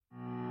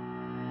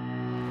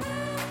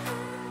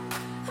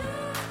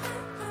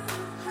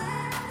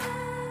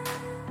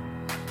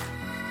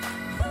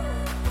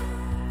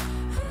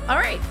All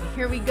right,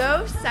 here we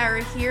go.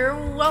 Sarah here.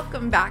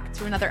 Welcome back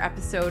to another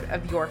episode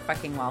of You're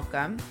Fucking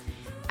Welcome.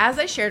 As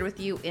I shared with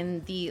you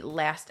in the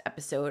last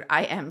episode,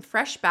 I am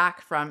fresh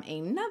back from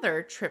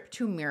another trip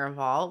to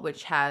Miraval,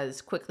 which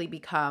has quickly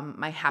become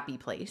my happy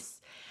place.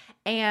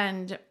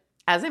 And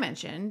as I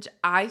mentioned,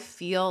 I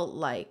feel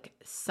like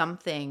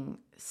something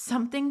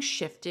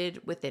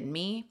shifted within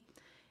me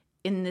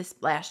in this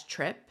last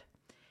trip.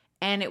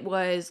 And it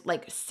was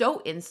like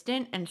so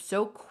instant and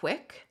so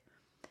quick.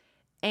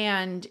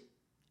 And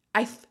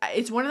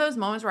it's one of those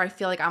moments where I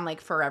feel like I'm like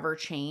forever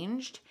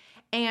changed.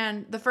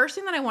 And the first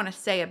thing that I want to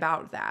say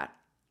about that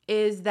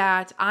is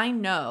that I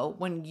know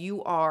when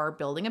you are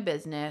building a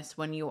business,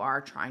 when you are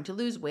trying to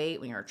lose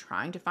weight, when you're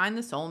trying to find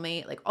the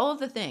soulmate, like all of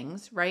the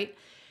things, right?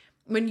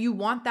 When you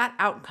want that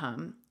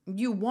outcome,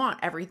 you want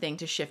everything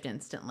to shift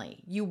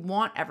instantly. You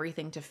want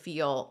everything to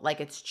feel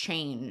like it's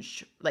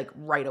changed like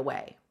right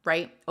away,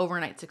 right?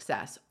 Overnight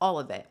success, all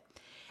of it.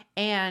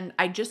 And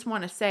I just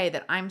want to say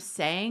that I'm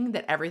saying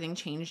that everything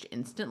changed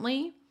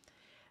instantly,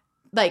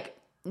 like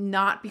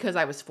not because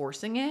I was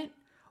forcing it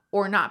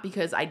or not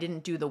because I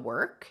didn't do the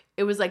work.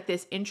 It was like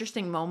this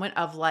interesting moment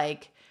of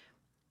like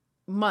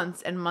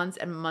months and months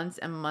and months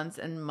and months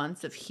and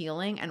months of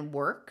healing and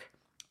work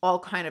all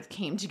kind of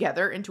came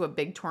together into a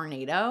big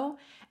tornado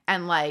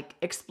and like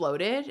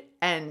exploded.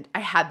 And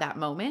I had that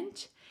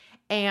moment.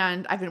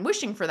 And I've been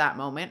wishing for that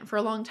moment for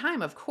a long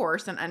time, of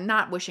course, and I'm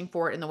not wishing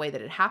for it in the way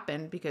that it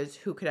happened because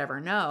who could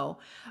ever know?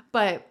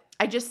 But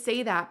I just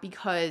say that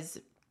because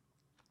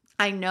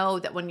I know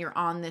that when you're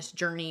on this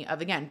journey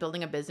of, again,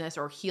 building a business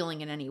or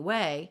healing in any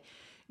way,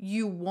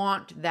 you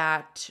want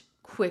that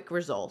quick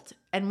result.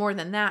 And more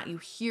than that, you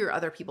hear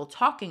other people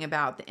talking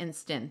about the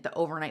instant, the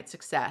overnight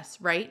success,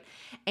 right?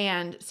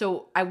 And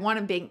so I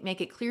want to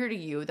make it clear to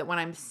you that when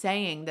I'm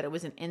saying that it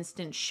was an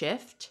instant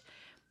shift,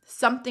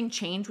 something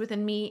changed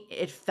within me.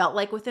 It felt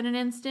like within an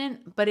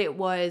instant, but it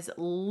was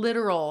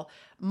literal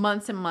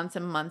months and months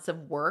and months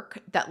of work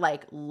that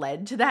like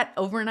led to that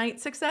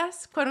overnight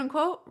success, quote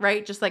unquote,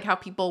 right? Just like how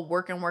people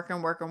work and work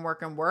and work and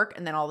work and work.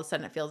 And then all of a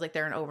sudden it feels like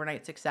they're an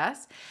overnight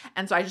success.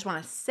 And so I just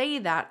want to say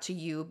that to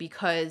you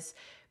because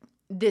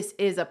this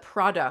is a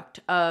product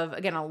of,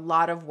 again, a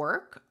lot of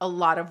work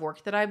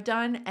that I've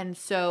done. And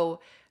so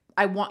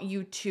I want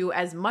you to,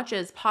 as much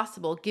as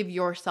possible, give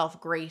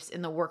yourself grace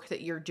in the work that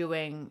you're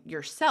doing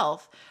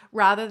yourself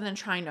rather than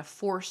trying to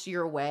force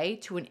your way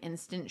to an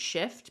instant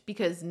shift,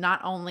 because not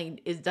only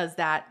does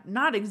that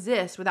not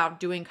exist without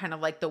doing kind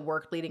of like the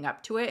work leading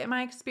up to it, in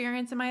my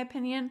experience, in my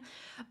opinion,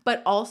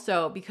 but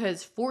also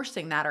because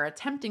forcing that or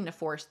attempting to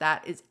force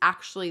that is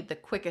actually the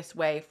quickest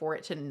way for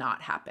it to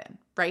not happen,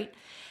 right?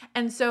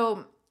 And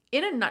so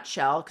in a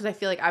nutshell, because I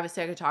feel like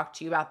obviously I could talk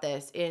to you about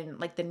this in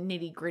like the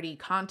nitty gritty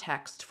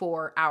context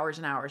for hours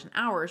and hours and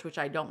hours, which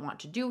I don't want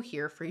to do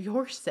here for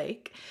your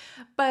sake.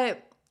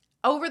 But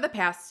over the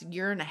past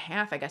year and a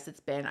half, I guess it's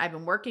been, I've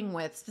been working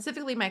with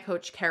specifically my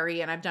coach, Carrie,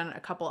 and I've done a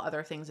couple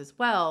other things as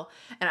well.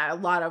 And a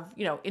lot of,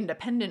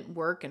 independent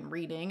work and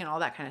reading and all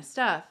that kind of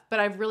stuff. But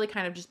I've really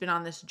kind of just been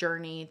on this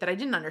journey that I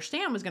didn't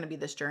understand was going to be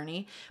this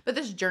journey, but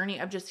this journey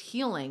of just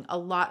healing a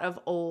lot of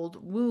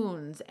old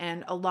wounds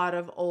and a lot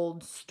of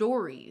old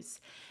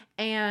stories.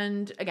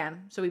 And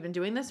again, so we've been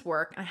doing this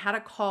work, and I had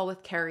a call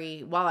with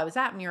Carrie while I was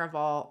at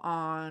Miraval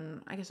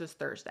on, I guess it was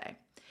Thursday.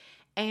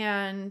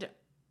 And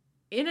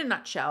in a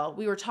nutshell,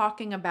 we were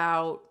talking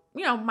about,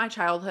 my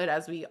childhood,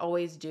 as we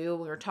always do.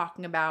 We were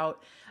talking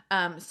about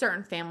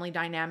certain family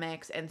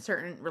dynamics and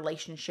certain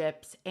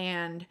relationships.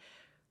 And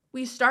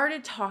we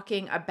started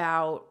talking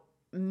about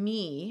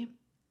me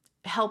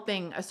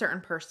helping a certain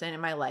person in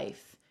my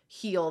life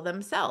heal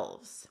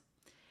themselves.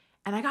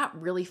 And I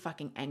got really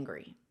fucking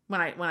angry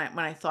when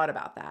I thought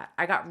about that.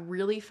 I got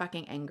really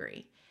fucking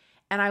angry.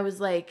 And I was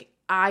like,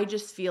 I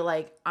just feel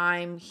like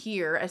I'm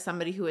here as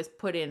somebody who has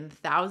put in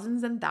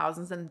thousands and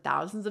thousands and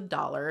thousands of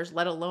dollars,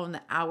 let alone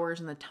the hours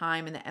and the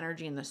time and the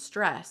energy and the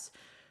stress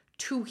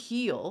to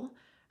heal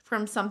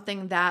from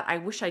something that I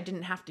wish I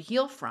didn't have to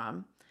heal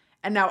from.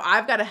 And now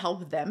I've got to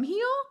help them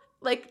heal?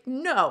 Like,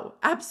 no,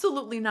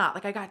 absolutely not.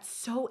 Like, I got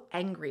so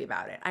angry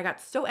about it. I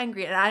got so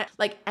angry.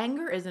 And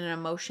anger is an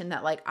emotion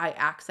that like I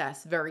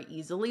access very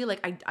easily.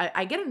 Like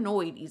I get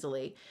annoyed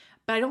easily,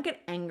 but I don't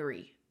get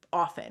angry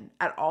often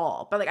at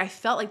all. But like I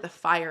felt like the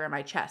fire in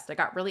my chest. I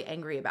got really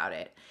angry about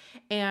it.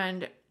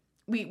 And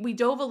we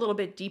dove a little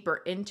bit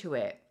deeper into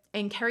it.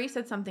 And Carrie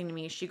said something to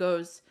me. She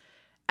goes,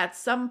 at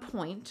some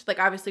point, like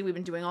obviously we've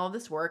been doing all of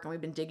this work and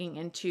we've been digging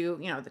into,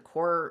 the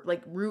core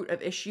like root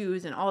of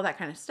issues and all that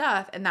kind of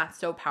stuff. And that's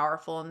so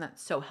powerful and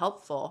that's so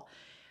helpful.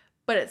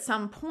 But at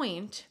some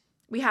point,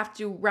 we have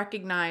to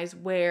recognize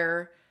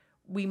where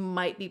we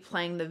might be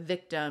playing the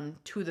victim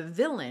to the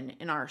villain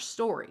in our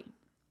story.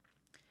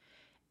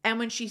 And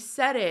when she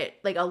said it,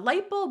 like a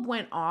light bulb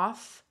went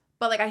off,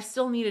 but like I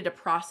still needed to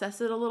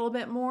process it a little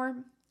bit more.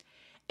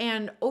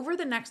 And over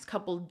the next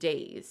couple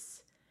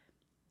days,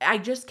 I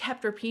just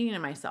kept repeating to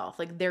myself,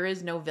 like, there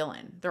is no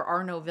villain. There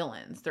are no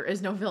villains. There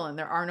is no villain.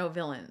 There are no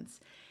villains.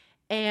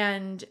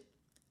 And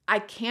I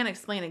can't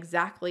explain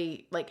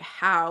exactly like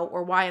how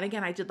or why. And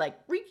again, I did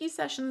like Reiki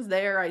sessions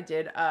there. I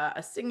did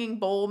a singing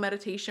bowl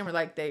meditation where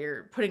like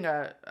they're putting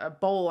a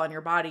bowl on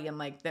your body and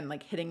like then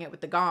like hitting it with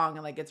the gong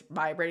and like it's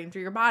vibrating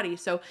through your body.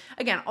 So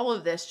again, all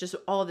of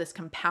this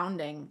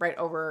compounding right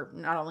over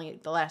not only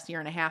the last year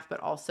and a half, but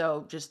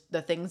also just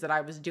the things that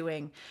I was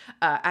doing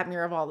at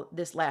Miraval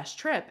this last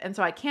trip. And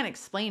so I can't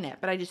explain it,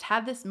 but I just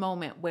had this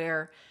moment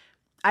where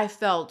I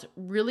felt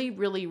really,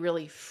 really,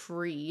 really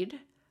freed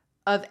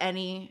of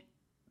any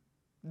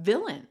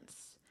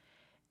villains.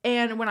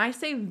 And when I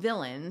say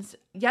villains,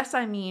 yes,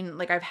 I mean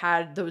like I've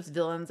had those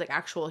villains, like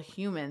actual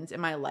humans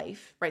in my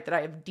life, right? That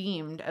I have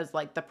deemed as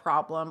like the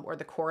problem or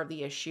the core of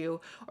the issue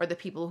or the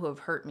people who have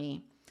hurt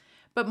me.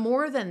 But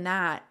more than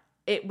that,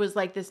 it was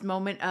like this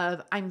moment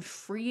of I'm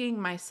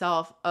freeing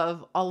myself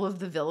of all of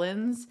the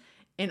villains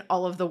in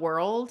all of the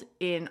world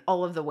in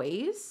all of the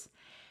ways.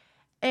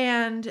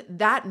 And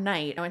that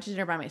night, I went to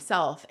dinner by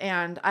myself,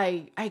 and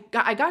I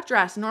got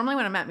dressed. Normally,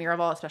 when I'm at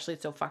Miraval, especially,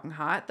 it's so fucking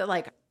hot that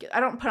like I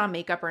don't put on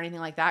makeup or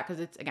anything like that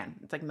because it's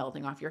like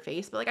melting off your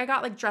face. But like I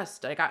got like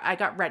dressed, I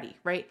got ready,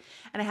 right?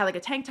 And I had like a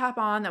tank top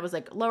on that was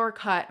like lower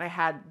cut, and I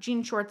had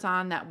jean shorts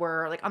on that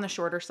were like on the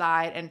shorter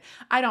side. And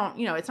I don't,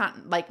 it's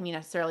not like me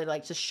necessarily to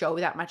like to show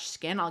that much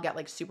skin. I'll get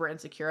like super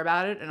insecure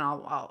about it, and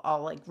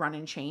I'll like run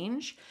and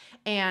change.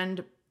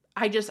 And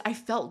I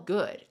felt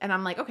good. And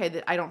I'm like,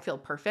 okay, I don't feel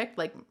perfect.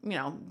 Like,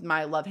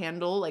 my love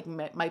handle like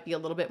might be a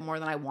little bit more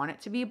than I want it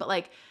to be, but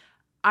like,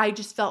 I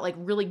just felt like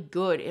really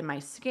good in my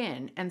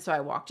skin. And so I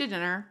walked to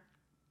dinner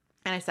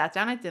and I sat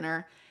down at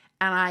dinner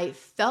and I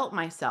felt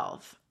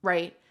myself,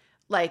 right?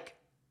 Like,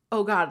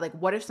 oh God, like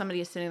what if somebody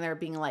is sitting there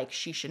being like,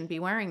 she shouldn't be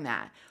wearing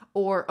that?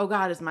 Or, oh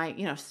God, is my,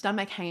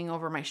 stomach hanging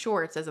over my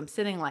shorts as I'm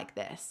sitting like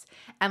this?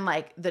 And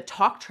like the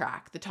talk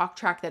track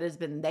that has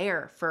been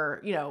there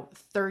for,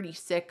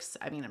 36,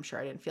 I mean, I'm sure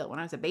I didn't feel it when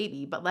I was a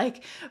baby, but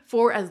like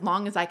for as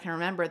long as I can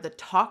remember, the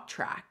talk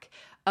track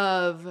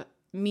of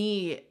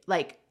me,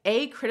 like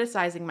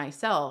criticizing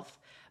myself,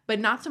 but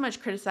not so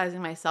much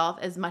criticizing myself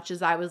as much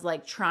as I was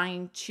like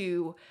trying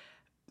to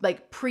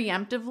like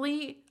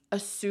preemptively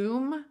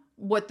assume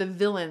what the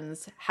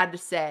villains had to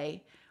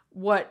say,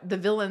 what the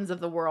villains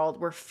of the world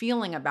were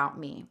feeling about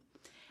me.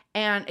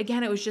 And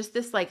again, it was just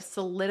this like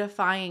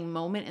solidifying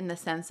moment in the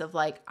sense of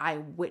like, I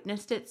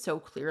witnessed it so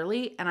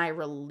clearly and I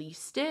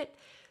released it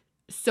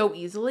so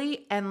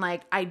easily. And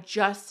like, I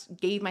just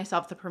gave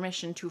myself the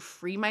permission to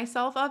free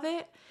myself of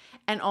it.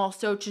 And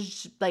also to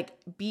just like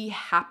be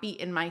happy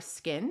in my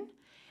skin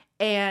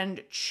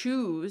and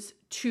choose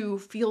to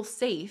feel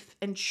safe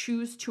and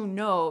choose to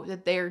know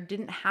that there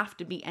didn't have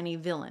to be any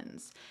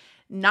villains.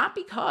 Not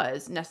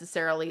because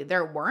necessarily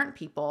there weren't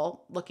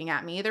people looking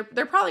at me. There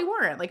probably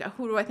weren't. Like,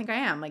 who do I think I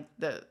am? Like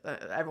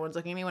everyone's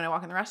looking at me when I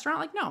walk in the restaurant.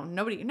 Like, no,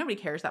 nobody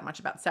cares that much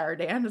about Sarah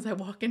Dan as I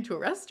walk into a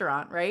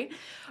restaurant, right?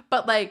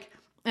 But like,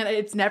 and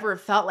it's never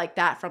felt like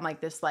that from like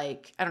this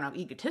like, I don't know,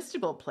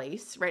 egotistical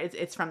place, right?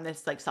 It's from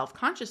this like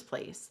self-conscious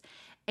place.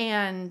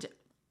 And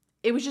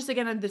it was just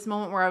again at this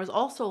moment where I was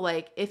also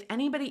like, if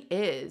anybody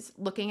is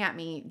looking at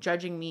me,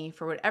 judging me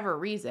for whatever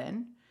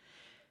reason,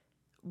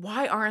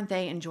 why aren't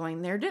they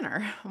enjoying their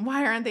dinner?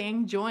 Why aren't they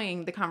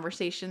enjoying the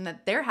conversation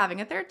that they're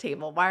having at their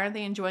table? Why aren't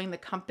they enjoying the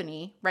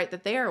company, right,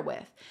 that they are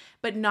with?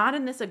 But not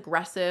in this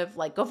aggressive,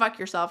 like, go fuck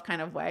yourself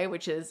kind of way,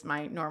 which is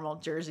my normal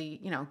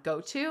Jersey,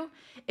 go-to.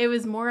 It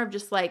was more of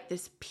just like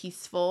this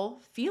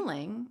peaceful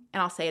feeling.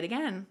 And I'll say it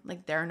again,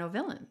 like, there are no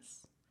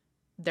villains.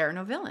 There are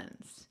no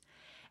villains.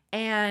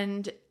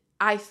 And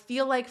I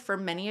feel like for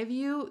many of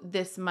you,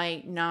 this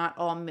might not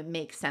all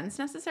make sense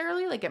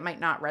necessarily. Like it might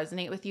not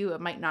resonate with you.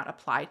 It might not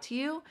apply to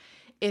you.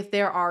 If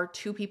there are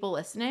two people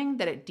listening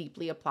that it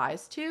deeply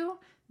applies to,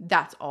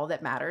 that's all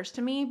that matters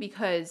to me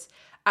because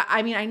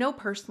I mean, I know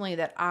personally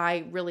that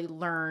I really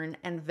learn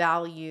and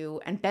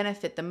value and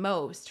benefit the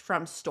most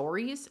from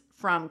stories,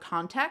 from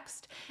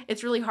context.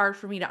 It's really hard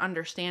for me to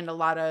understand a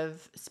lot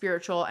of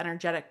spiritual,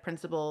 energetic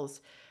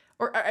principles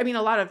or I mean,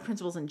 a lot of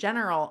principles in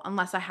general,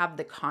 unless I have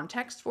the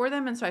context for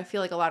them. And so I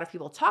feel like a lot of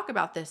people talk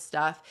about this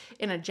stuff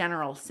in a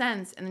general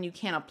sense, and then you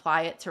can't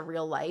apply it to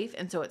real life.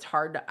 And so it's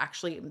hard to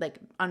actually like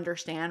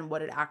understand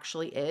what it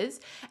actually is.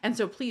 And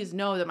so please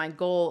know that my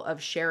goal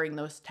of sharing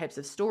those types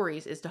of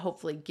stories is to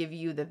hopefully give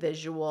you the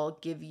visual,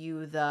 give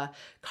you the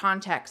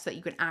context that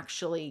you can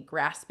actually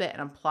grasp it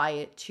and apply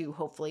it to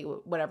hopefully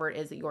whatever it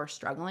is that you're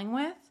struggling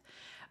with.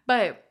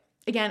 But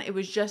again, it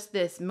was just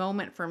this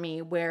moment for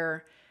me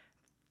where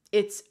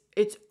it's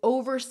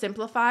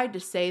oversimplified to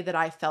say that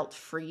I felt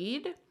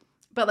freed,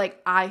 but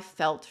like I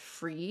felt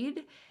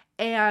freed.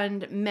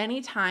 And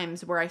many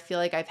times where I feel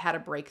like I've had a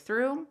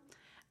breakthrough,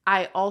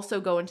 I also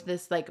go into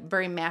this like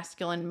very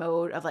masculine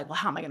mode of like, well,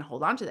 how am I going to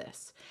hold on to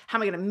this? How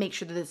am I going to make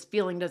sure that this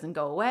feeling doesn't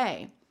go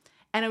away?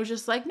 And it was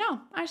just like, no,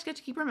 I just get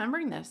to keep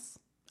remembering this.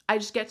 I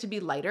just get to be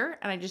lighter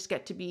and I just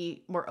get to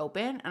be more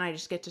open and I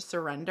just get to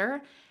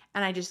surrender.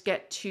 And I just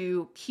get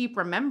to keep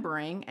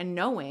remembering and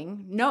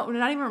knowing, no,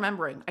 not even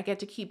remembering. I get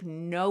to keep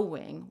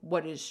knowing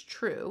what is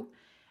true.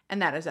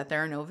 And that is that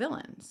there are no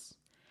villains.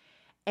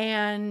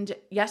 And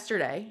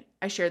yesterday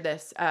I shared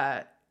this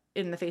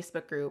in the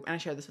Facebook group, and I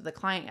shared this with a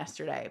client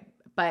yesterday,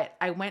 but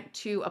I went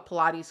to a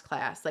Pilates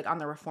class, like on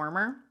the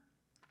reformer.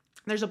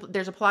 There's a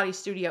Pilates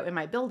studio in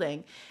my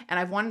building, and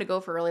I've wanted to go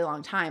for a really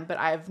long time, but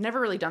I've never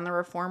really done the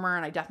reformer,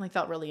 and I definitely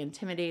felt really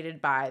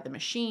intimidated by the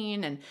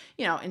machine and,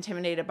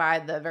 intimidated by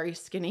the very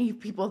skinny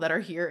people that are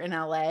here in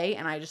LA.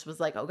 And I just was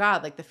like, oh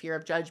God, like the fear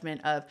of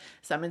judgment of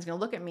someone's going to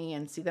look at me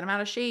and see that I'm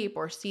out of shape,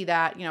 or see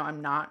that,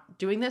 I'm not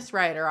doing this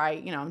right, or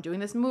I'm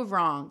doing this move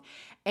wrong.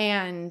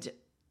 And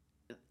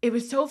it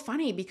was so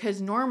funny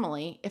because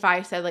normally if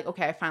I said like,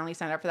 okay, I finally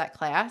signed up for that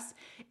class,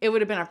 it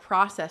would have been a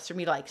process for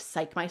me to like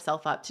psych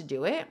myself up to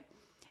do it.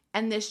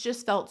 And this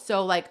just felt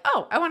so like,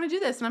 oh, I want to do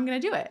this and I'm going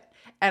to do it.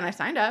 And I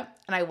signed up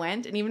and I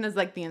went. And even as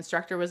like the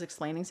instructor was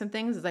explaining some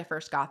things as I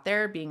first got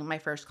there, being my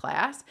first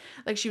class,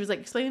 like she was like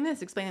explaining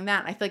this, explaining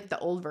that. And I feel like the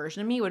old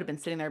version of me would have been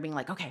sitting there being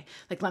like, okay,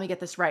 like let me get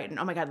this right. And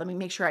oh my God, let me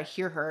make sure I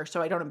hear her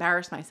so I don't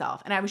embarrass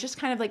myself. And I was just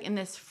kind of like in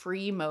this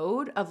free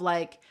mode of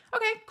like,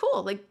 okay,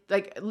 cool.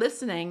 Like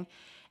listening.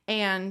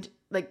 And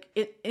like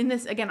in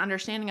this, again,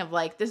 understanding of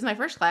like, this is my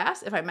first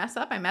class. If I mess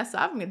up, I mess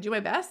up. I'm going to do my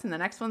best and the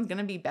next one's going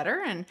to be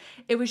better. And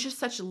it was just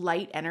such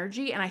light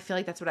energy. And I feel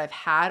like that's what I've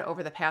had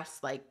over the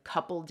past like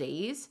couple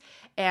days.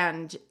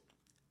 And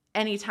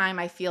anytime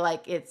I feel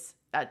like it's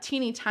a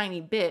teeny tiny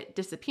bit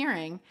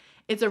disappearing,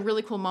 it's a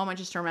really cool moment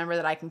just to remember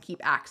that I can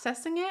keep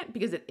accessing it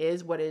because it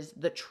is what is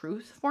the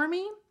truth for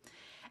me.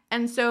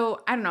 And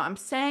so, I don't know, I'm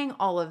saying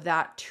all of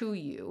that to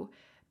you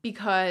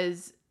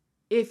because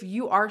if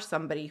you are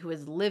somebody who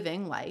is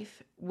living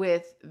life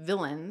with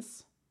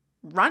villains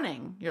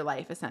running your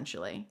life,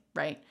 essentially,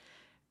 right?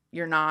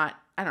 You're not,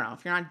 I don't know,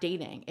 if you're not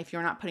dating, if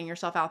you're not putting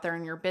yourself out there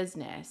in your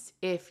business,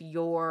 if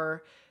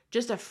you're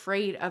just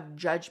afraid of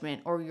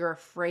judgment or you're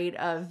afraid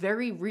of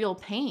very real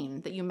pain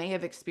that you may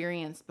have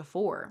experienced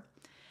before,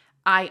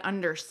 I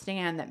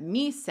understand that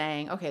me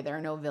saying, okay, there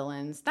are no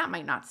villains, that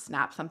might not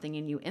snap something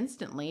in you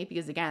instantly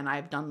because, again,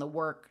 I've done the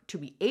work to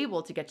be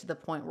able to get to the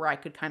point where I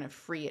could kind of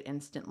free it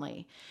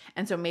instantly.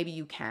 And so maybe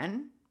you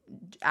can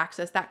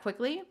access that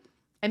quickly.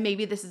 And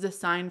maybe this is a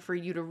sign for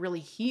you to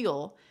really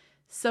heal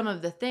some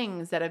of the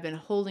things that have been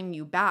holding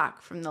you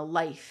back from the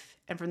life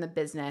and from the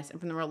business and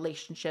from the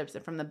relationships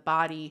and from the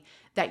body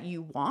that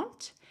you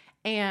want.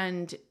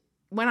 And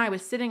when I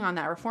was sitting on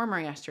that reformer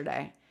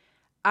yesterday,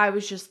 I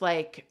was just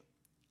like,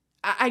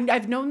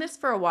 I've known this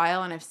for a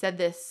while and I've said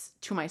this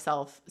to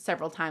myself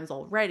several times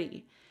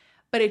already,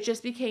 but it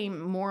just became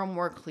more and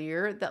more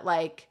clear that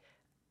like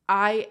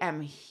I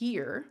am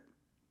here.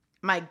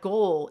 My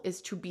goal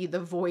is to be the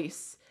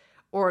voice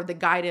or the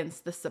guidance,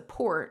 the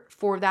support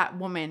for that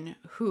woman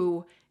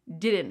who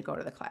didn't go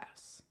to the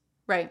class,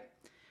 right?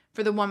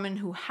 For the woman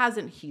who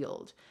hasn't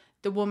healed,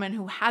 the woman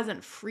who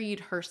hasn't freed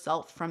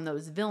herself from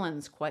those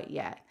villains quite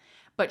yet,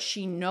 but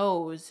she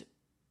knows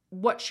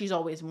what she's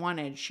always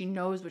wanted. She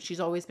knows what she's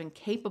always been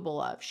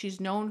capable of. She's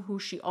known who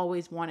she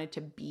always wanted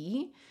to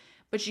be,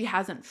 but she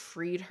hasn't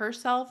freed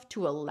herself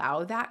to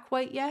allow that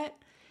quite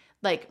yet.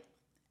 Like,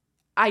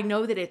 I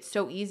know that it's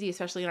so easy,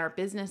 especially in our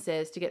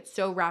businesses, to get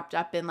so wrapped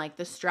up in like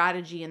the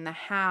strategy and the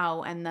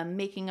how and the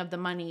making of the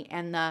money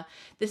and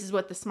this is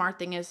what the smart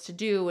thing is to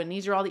do. And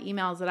these are all the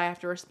emails that I have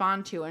to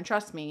respond to. And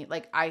trust me,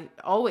 like I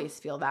always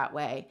feel that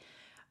way,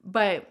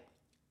 but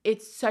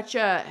it's such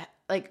a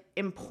like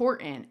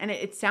important, and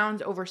it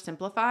sounds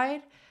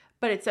oversimplified,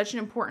 but it's such an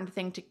important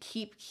thing to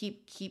keep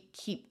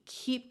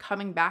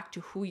coming back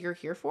to who you're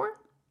here for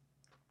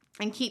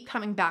and keep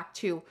coming back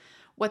to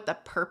what the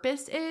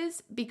purpose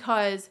is.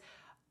 Because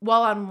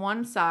while on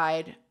one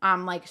side,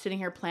 I'm like sitting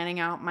here planning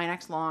out my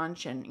next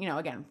launch and,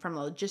 again, from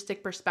a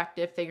logistic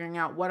perspective, figuring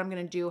out what I'm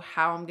going to do,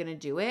 how I'm going to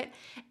do it.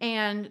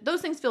 And those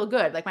things feel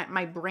good. Like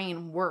my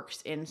brain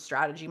works in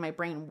strategy. My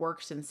brain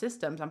works in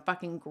systems. I'm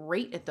fucking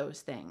great at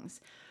those things.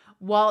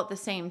 While at the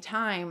same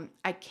time,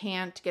 I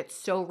can't get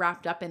so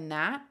wrapped up in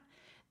that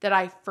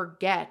I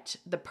forget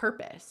the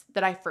purpose,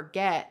 that I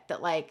forget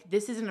that like,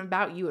 this isn't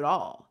about you at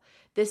all.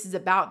 This is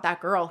about that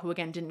girl who,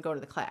 again, didn't go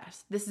to the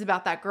class. This is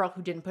about that girl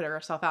who didn't put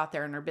herself out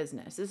there in her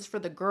business. This is for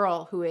the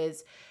girl who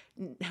is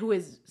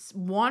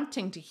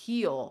wanting to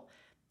heal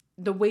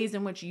the ways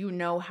in which you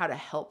know how to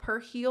help her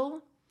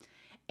heal.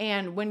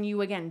 And when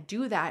you, again,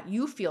 do that,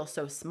 you feel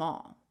so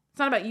small. It's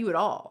not about you at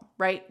all,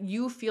 right?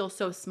 You feel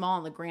so small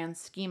in the grand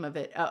scheme of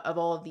it, of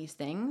all of these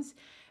things,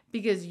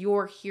 because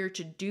you're here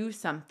to do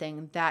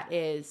something that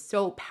is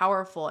so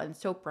powerful and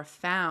so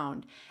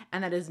profound,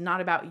 and that is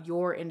not about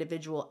your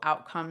individual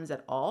outcomes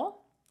at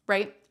all,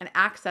 right? And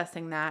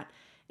accessing that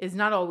is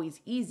not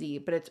always easy,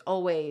 but it's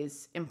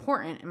always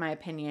important, in my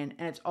opinion,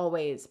 and it's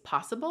always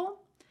possible.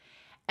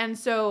 And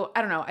so,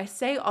 I don't know, I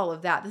say all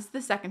of that. This is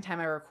the second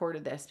time I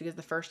recorded this, because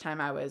the first time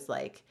I was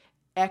like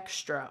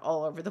extra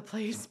all over the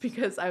place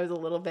because I was a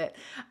little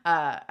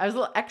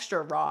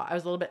extra raw. I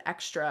was a little bit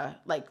extra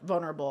like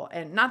vulnerable,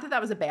 and not that that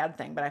was a bad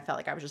thing, but I felt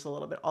like I was just a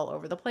little bit all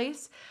over the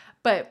place.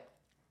 But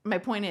my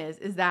point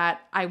is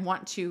that I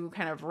want to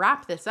kind of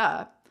wrap this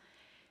up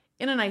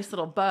in a nice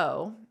little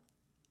bow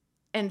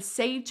and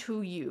say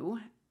to you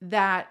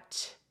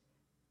that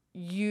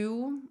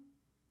you've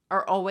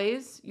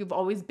always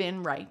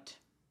been right.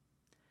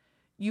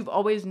 You've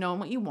always known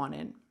what you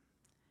wanted.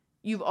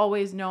 You've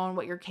always known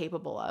what you're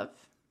capable of.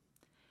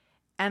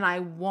 And I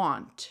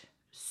want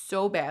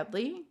so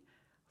badly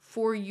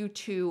for you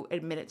to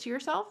admit it to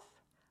yourself.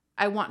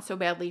 I want so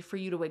badly for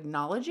you to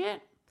acknowledge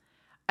it.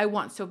 I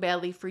want so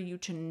badly for you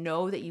to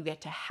know that you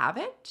get to have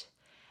it.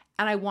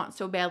 And I want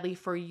so badly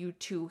for you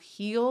to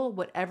heal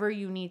whatever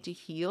you need to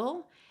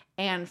heal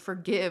and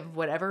forgive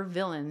whatever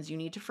villains you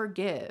need to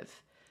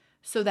forgive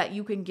so that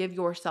you can give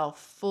yourself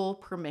full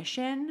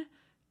permission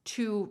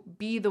to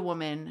be the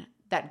woman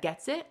that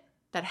gets it,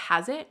 that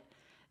has it,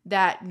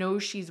 that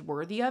knows she's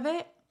worthy of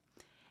it.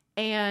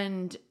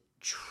 And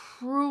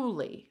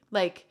truly,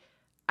 like,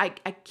 I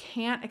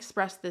can't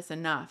express this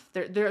enough.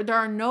 There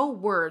are no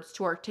words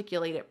to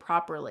articulate it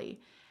properly,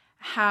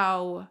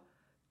 how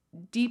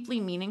deeply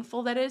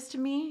meaningful that is to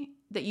me,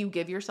 that you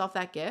give yourself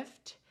that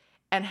gift,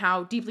 and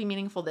how deeply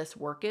meaningful this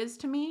work is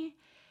to me,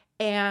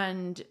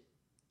 and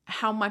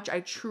how much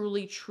I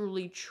truly,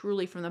 truly,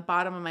 truly from the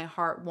bottom of my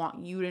heart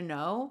want you to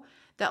know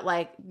that,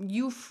 like,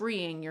 you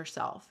freeing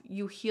yourself,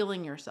 you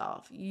healing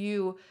yourself,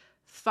 you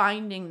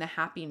finding the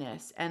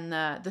happiness and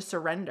the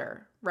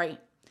surrender, right,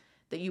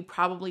 that you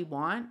probably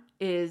want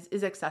is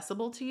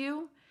accessible to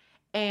you.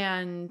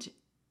 And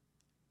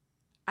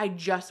I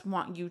just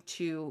want you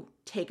to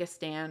take a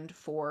stand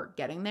for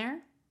getting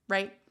there,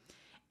 right?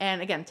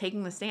 And again,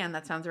 taking the stand,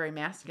 that sounds very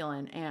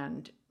masculine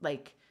and,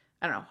 like,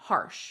 I don't know,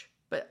 harsh.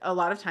 But a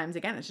lot of times,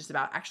 again, it's just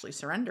about actually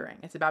surrendering.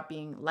 It's about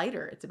being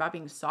lighter. It's about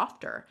being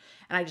softer.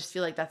 And I just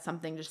feel like that's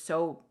something just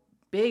so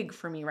big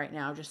for me right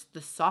now, just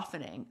the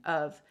softening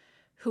of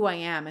who I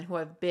am and who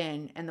I've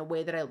been and the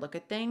way that I look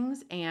at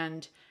things.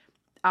 And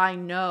I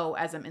know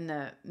as I'm in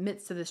the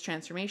midst of this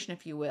transformation,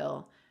 if you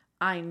will,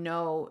 I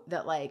know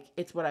that, like,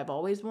 it's what I've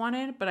always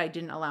wanted, but I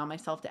didn't allow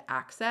myself to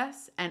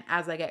access. And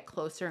as I get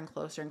closer and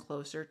closer and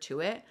closer to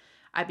it,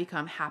 I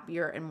become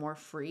happier and more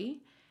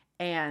free.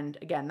 And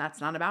again, that's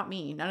not about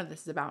me. None of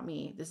this is about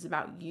me. This is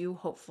about you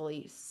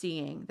hopefully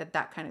seeing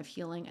that kind of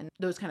healing and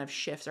those kind of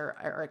shifts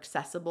are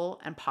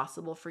accessible and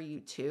possible for you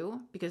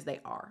too, because they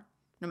are.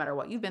 No matter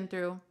what you've been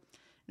through,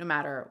 no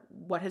matter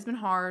what has been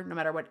hard, no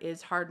matter what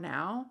is hard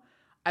now,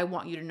 I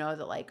want you to know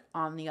that, like,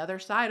 on the other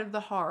side of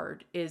the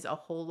hard is a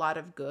whole lot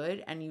of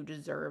good, and you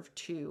deserve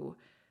to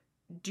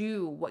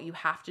do what you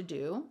have to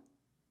do,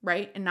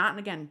 right? And not,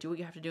 again, do what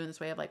you have to do in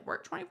this way of, like,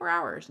 work 24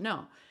 hours.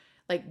 No,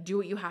 like, do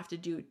what you have to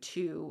do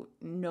to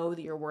know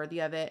that you're worthy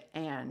of it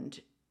and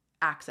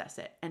access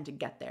it and to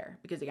get there.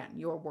 Because again,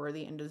 you're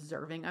worthy and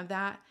deserving of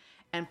that.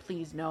 And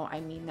please know I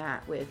mean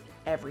that with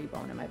every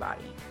bone in my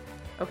body.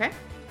 Okay?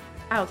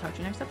 I'll talk to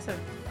you next episode.